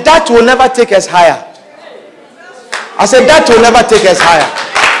 And that will never take us higher. I said that will never take us higher.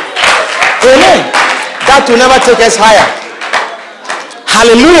 Amen. That will never take us higher.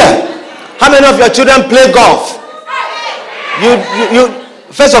 Hallelujah. How many of your children play golf? You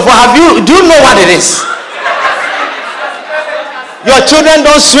first of all, do you know what it is? Your children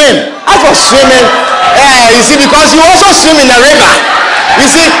don't swim. As for swimming, you see, because you also swim in the river. You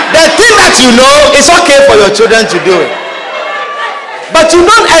see, the thing that you know, it's okay for your children to do it. But you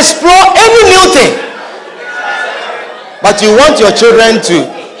don't explore any new thing. But you want your children to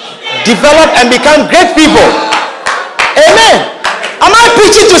develop and become great people. Amen. Am I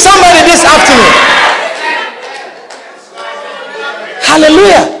preaching to somebody this afternoon?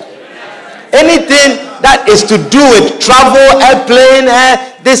 Hallelujah. Anything that is to do with travel, airplane,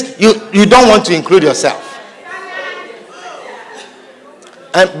 this, you don't want to include yourself.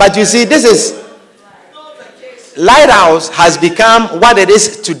 But you see, this is, Lighthouse has become what it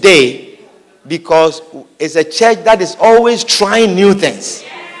is today because it's a church that is always trying new things.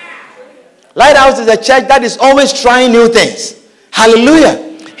 Lighthouse is a church that is always trying new things.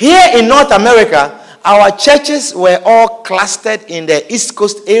 Hallelujah. Here in North America, our churches were all clustered in the East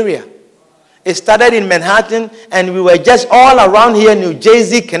Coast area. It started in Manhattan, and we were just all around here, New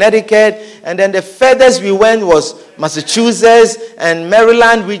Jersey, Connecticut, and then the furthest we went was Massachusetts and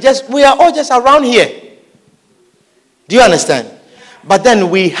Maryland. We are all just around here. Do you understand? But then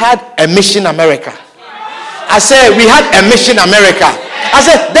we had a Mission America. I said we had a Mission America. I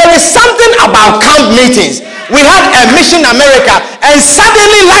said there is something about camp meetings. We had a Mission America, and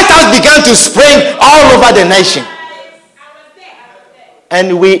suddenly Lighthouse began to spring all over the nation.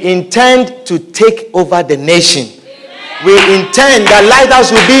 And we intend to take over the nation. We intend that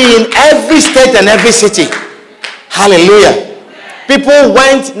Lighthouse will be in every state and every city. Hallelujah. People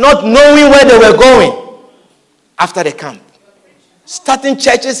went not knowing where they were going after the camp. Starting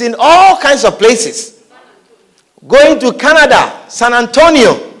churches in all kinds of places. Going to Canada, San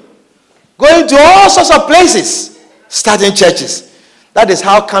Antonio. Going to all sorts of places, starting churches. That is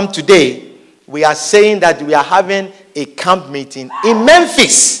how come today we are saying that we are having a camp meeting in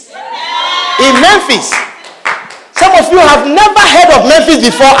Memphis. In Memphis. Some of you have never heard of Memphis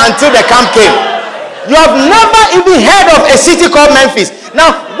before until the camp came. You have never even heard of a city called Memphis.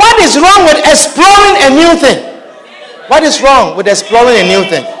 Now, what is wrong with exploring a new thing? What is wrong with exploring a new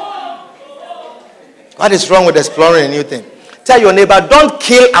thing? What is wrong with exploring a new thing? Tell your neighbor, don't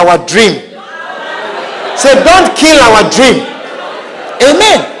kill our dream. Say, don't kill our dream.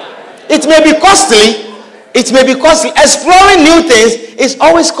 Amen. It may be costly. It may be costly. Exploring new things is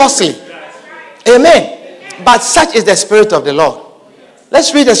always costly. Amen. But such is the Spirit of the Lord.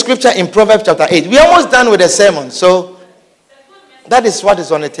 Let's read the scripture in Proverbs chapter 8. We're almost done with the sermon. So that is what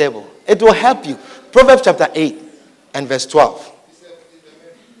is on the table. It will help you. Proverbs chapter 8 and verse 12.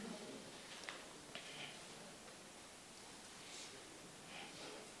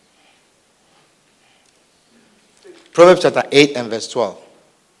 Proverbs chapter 8 and verse 12.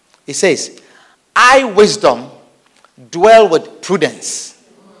 It says, I, wisdom, dwell with prudence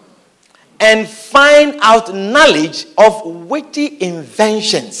and find out knowledge of witty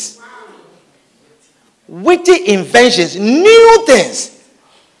inventions. Witty inventions, new things,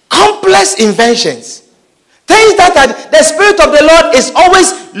 complex inventions. Things that the Spirit of the Lord is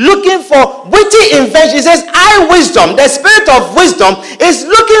always looking for witty inventions. He says, I, wisdom, the Spirit of wisdom is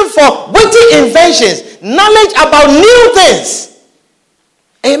looking for witty inventions, knowledge about new things.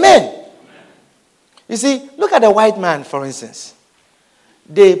 Amen. You see, look at the white man, for instance.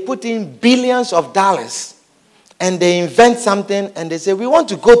 They put in billions of dollars and they invent something and they say, we want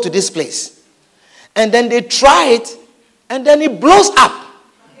to go to this place. And then they try it, and then it blows up.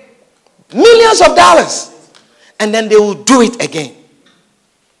 Millions of dollars. And then they will do it again.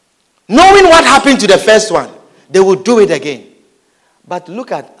 Knowing what happened to the first one, they will do it again. But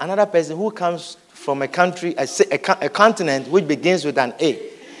look at another person who comes from a country, a continent which begins with an A.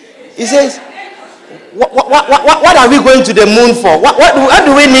 He says, what are we going to the moon for? What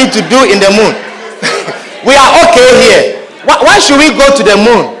do we need to do in the moon? We are okay here. Why should we go to the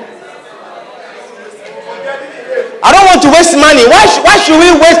moon? I don't want to waste money. Why should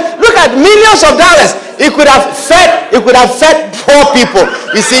we waste? Look at millions of dollars. It could have fed poor people.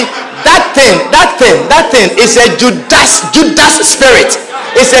 You see, that thing is a Judas spirit.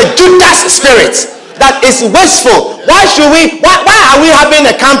 It's a Judas spirit that is wasteful. Why are we having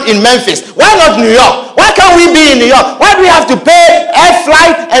a camp in Memphis? Why not New York? Why can't we be in New York? Why do we have to pay air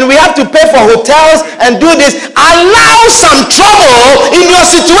flight and we have to pay for hotels and do this? Allow some trouble in your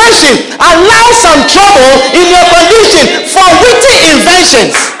situation. Allow some trouble in your condition for witty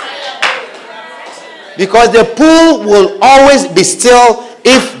inventions. Because the pool will always be still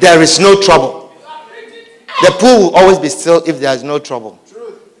if there is no trouble. The pool will always be still if there is no trouble.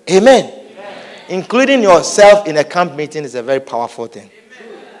 Amen. Including yourself in a camp meeting is a very powerful thing.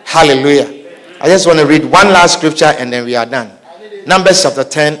 Hallelujah. I just want to read one last scripture and then we are done. Numbers chapter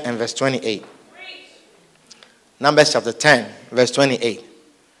 10 and verse 28. Numbers chapter 10, verse 28.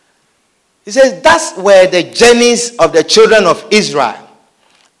 It says, thus were the journeys of the children of Israel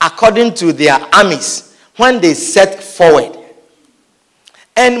according to their armies when they set forward.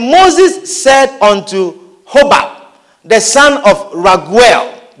 And Moses said unto Hobab, the son of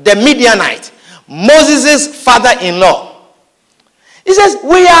Raguel, the Midianite, Moses' father-in-law. He says,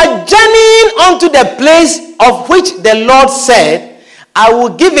 we are journeying unto the place of which the Lord said, I will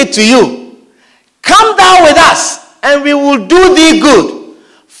give it to you. Come thou with us, and we will do thee good.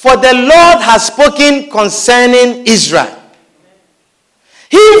 For the Lord has spoken concerning Israel.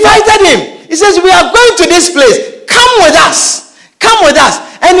 He invited him. He says, we are going to this place. Come with us. Come with us.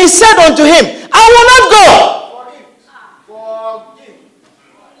 And he said unto him, I will not go.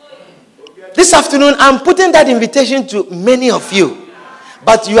 This afternoon, I'm putting that invitation to many of you.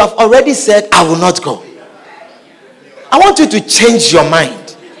 But you have already said, I will not go. I want you to change your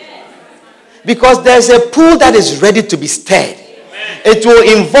mind. Because there's a pool that is ready to be stirred. It will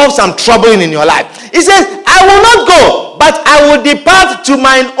involve some troubling in your life. He says, I will not go, but I will depart to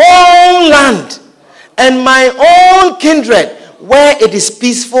mine own land and my own kindred, where it is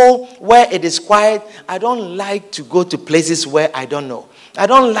peaceful, where it is quiet. I don't like to go to places where I don't know. I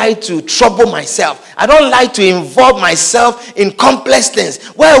don't like to trouble myself. I don't like to involve myself in complex things.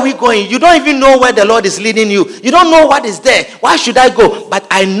 Where are we going? You don't even know where the Lord is leading you. You don't know what is there. Why should I go? But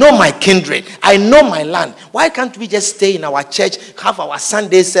I know my kindred. I know my land. Why can't we just stay in our church, have our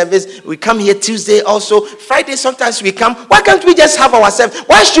Sunday service? We come here Tuesday also. Friday sometimes we come. Why can't we just have ourselves?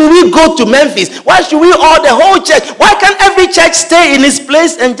 Why should we go to Memphis? Why should we all, the whole church? Why can't every church stay in its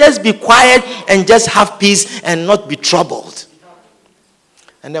place and just be quiet and just have peace and not be troubled?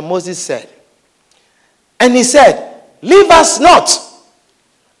 And then Moses said, and he said, leave us not,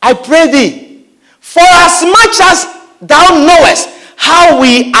 I pray thee, for as much as thou knowest how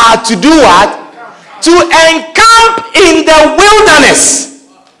we are to do what? To encamp in the wilderness.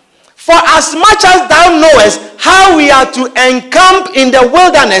 For as much as thou knowest how we are to encamp in the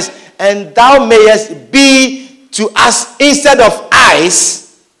wilderness, and thou mayest be to us instead of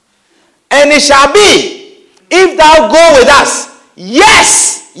eyes, and it shall be, if thou go with us,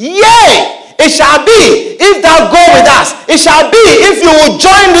 yes, yea, it shall be if thou go with us. It shall be if you will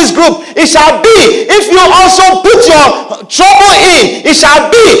join this group. It shall be if you also put your trouble in. It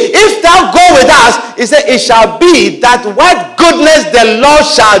shall be if thou go with us. It said, it shall be that what goodness the Lord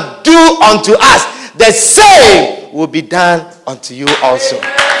shall do unto us, the same will be done unto you also.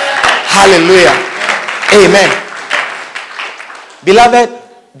 Hallelujah. Amen. Beloved,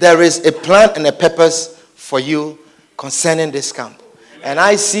 there is a plan and a purpose for you concerning this camp. And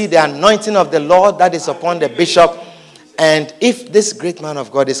I see the anointing of the Lord that is upon the bishop. And if this great man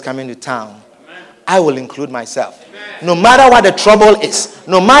of God is coming to town, I will include myself. No matter what the trouble is,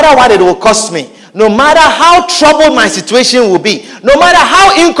 no matter what it will cost me, no matter how troubled my situation will be, no matter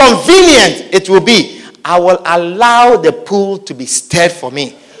how inconvenient it will be, I will allow the pool to be stirred for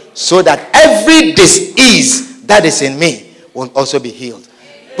me so that every disease that is in me will also be healed.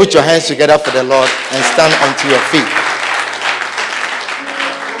 Put your hands together for the Lord and stand onto your feet.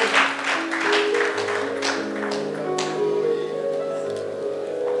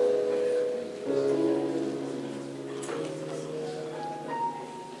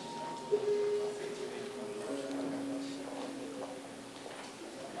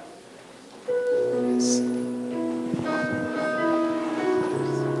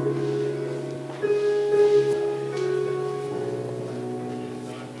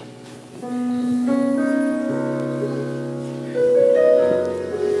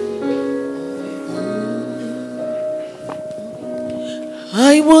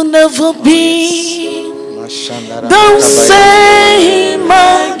 I will never be the same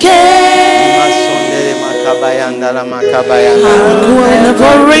again. When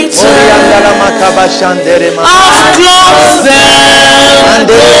I've closed them,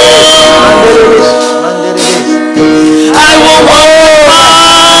 I will walk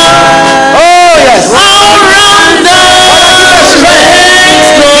around the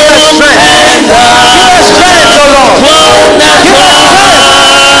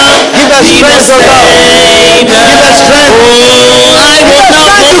Give us strength, oh God. Give us strength. I will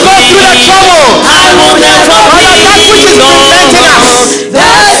not to go through the trouble. I will never be that which is preventing us.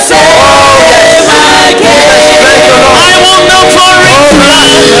 That's it. I will not forget.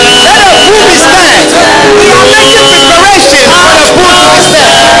 Let the food be spared. We are making preparation for the food to be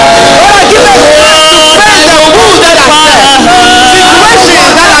spared. Lord, give us strength to face the food that are spared.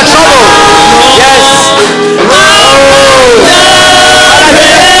 Situations that are trouble. Yes.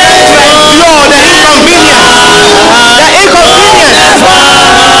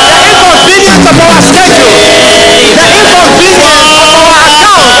 Of our schedule, the inconvenience of our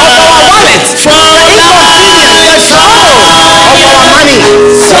account, of our wallet, the inconvenience, the trouble of our money.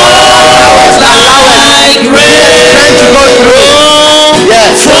 So allow us strength to go through.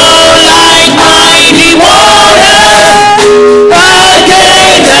 Yes. Flow like mighty waters,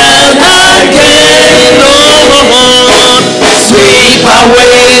 again and again, Lord. Sweep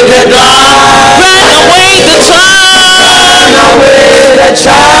away the dark, burn away the burn away the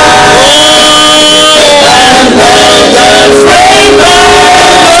child.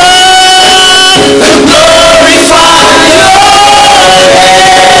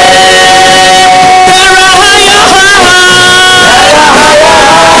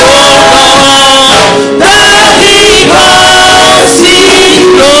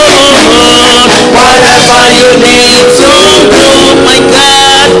 Whatever you need to do, my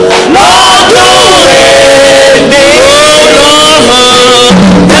God, Lord, do it, Lord.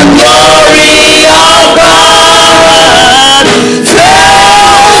 The glory of God fills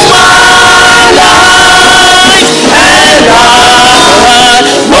my life, and I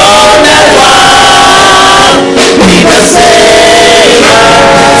will never be the same.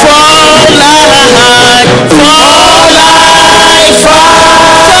 For life,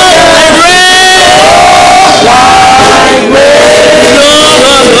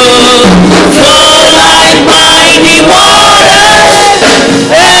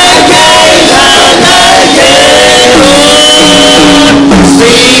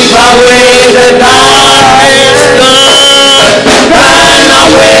 sweep away the night, burn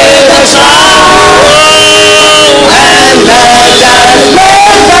away the shadow, and let us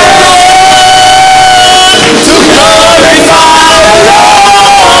to glorify the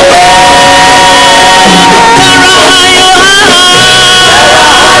Lord.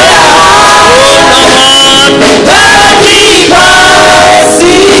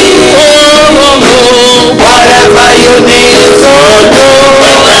 Whatever you need to do,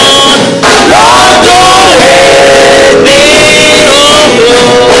 Lord, do it,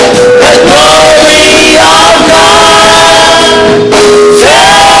 the glory of God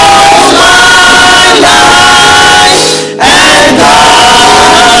fills my life, and I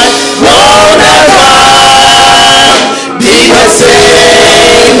will never be the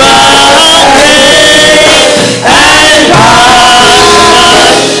same again, and I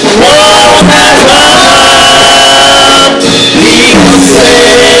will never be the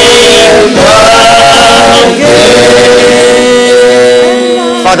same again.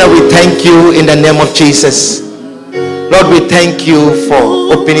 Father, we thank you in the name of Jesus. Lord, we thank you for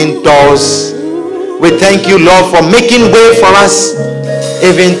opening doors. We thank you, Lord, for making way for us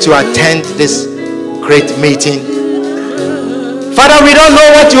even to attend this great meeting. Father, we don't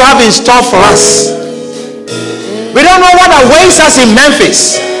know what you have in store for us. We don't know what awaits us in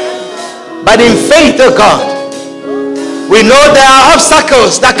Memphis. But in faith, oh God, we know there are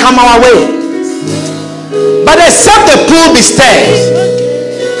obstacles that come our way. But except the pool be stirred,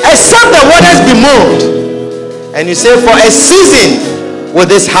 except the waters be moved, and you say for a season will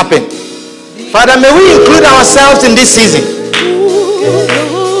this happen. Father, may we include ourselves in this season.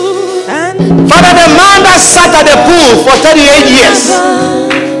 Father, the man that sat at the pool for 38 years,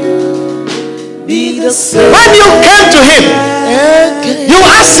 when you came to him, you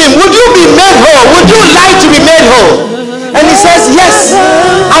asked him, would you be made whole? Would you like to be made whole? And he says, yes,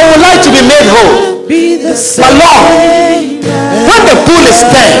 I would like to be made whole. But Lord, when the pool is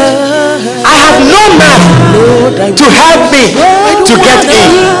stirred, I have no man to help me to get in.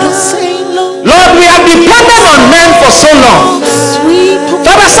 Lord, we have depended on men for so long.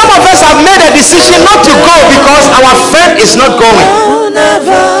 Father, some of us have have made a decision not to go because our friend is not going.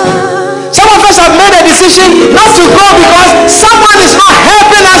 Some of us have made a decision not to go because someone is not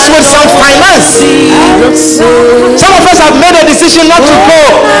helping us with some finance. Some of us have made a decision not to go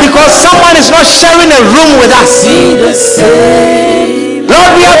because someone is not sharing a room with us.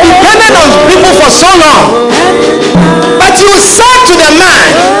 Lord, we have depended on people for so long. But you said to the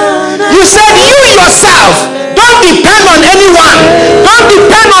man, you said you yourself, don't depend on anyone. Don't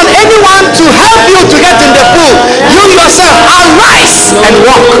depend on anyone to help you to get in the pool. You yourself, arise and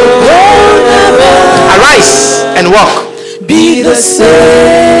walk. Arise and walk. Be the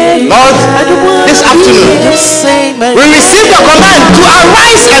same. Lord, this afternoon, we receive the command to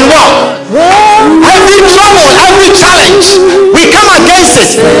arise and walk. Every trouble, every challenge, we come against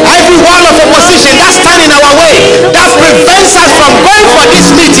it. Every wall of opposition that stands in our way, that prevents us from going for this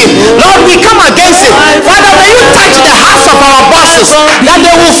meeting, Lord, we come against it. Father, may you touch the hearts of our bosses, that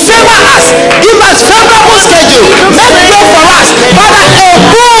they will favor us, give us favorable schedule, make way for us. Father, a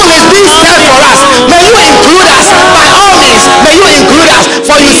pool is being set for us. May you include us by all means. May you include us,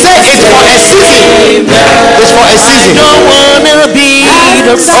 for you say it's for a season. It's for a season. Oh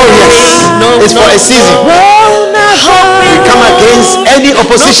yes, it's for a season. We come against any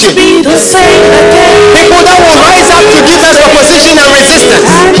opposition. People that will rise up to give us opposition and resistance.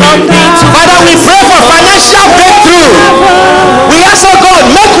 Father, we pray for financial breakthrough. We ask, oh God,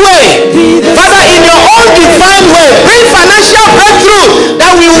 make way. Father, in your own divine way, bring financial breakthrough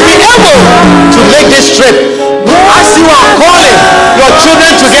that we will be able to make this trip. As you are calling your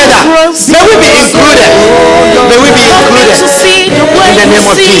children together, may we be included. May we be included in the name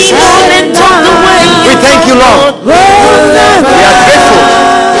of Jesus. We thank you, Lord. We are grateful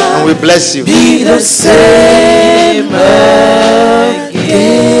and we bless you. Be the same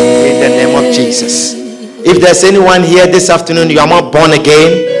In the name of Jesus. If there's anyone here this afternoon, you are not born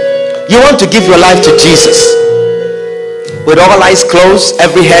again, you want to give your life to Jesus, with all eyes closed,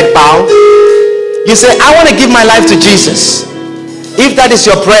 every head bowed, you say, I want to give my life to Jesus. If that is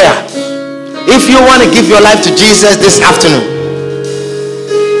your prayer, if you want to give your life to Jesus this afternoon,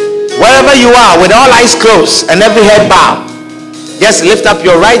 wherever you are, with all eyes closed and every head bowed, just lift up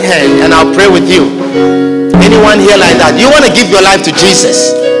your right hand and I'll pray with you. Anyone here like that, you want to give your life to Jesus,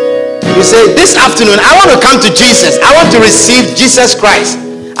 you say, this afternoon I want to come to Jesus. I want to receive Jesus Christ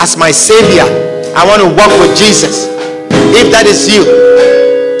as my Savior. I want to walk with Jesus. If that is you,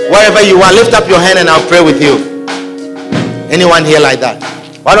 wherever you are, lift up your hand and I'll pray with you. Anyone here like that?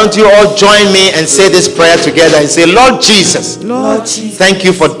 Why don't you all join me and say this prayer together and say, Lord Jesus, thank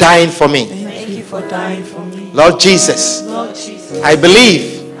you for dying for me. Lord Jesus, I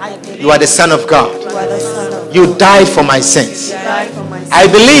believe you are the Son of God. You died for my sins. I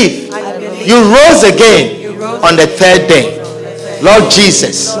believe you rose again on the third day. Lord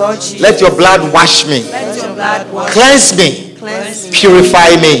Jesus, let your blood wash me, cleanse me,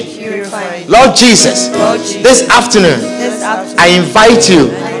 purify me. Lord Jesus, this afternoon I invite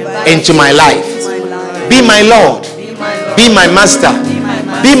you into my life. Be my Lord, be my Master,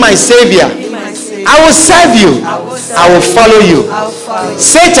 be my Savior. I will serve you, I will follow you.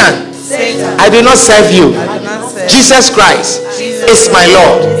 Satan, I do not serve you. Jesus Christ is my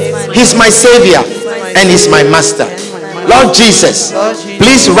Lord, he's my Savior, and he's my Master. Lord Jesus,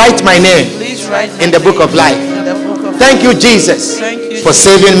 please write my name in the book of life. Thank you, Jesus, for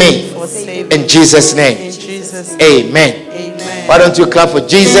saving me. In Jesus' name, amen. Why don't you clap for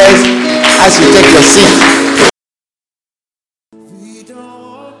Jesus as you take your seat?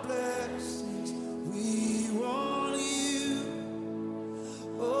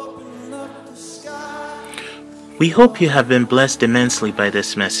 We hope you have been blessed immensely by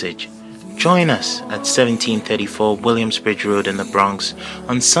this message. Join us at 1734 Williamsbridge Road in the Bronx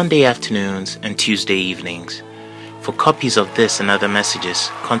on Sunday afternoons and Tuesday evenings. For copies of this and other messages,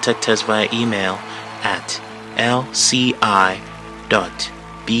 contact us via email at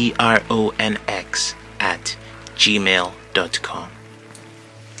lci.bronx@gmail.com.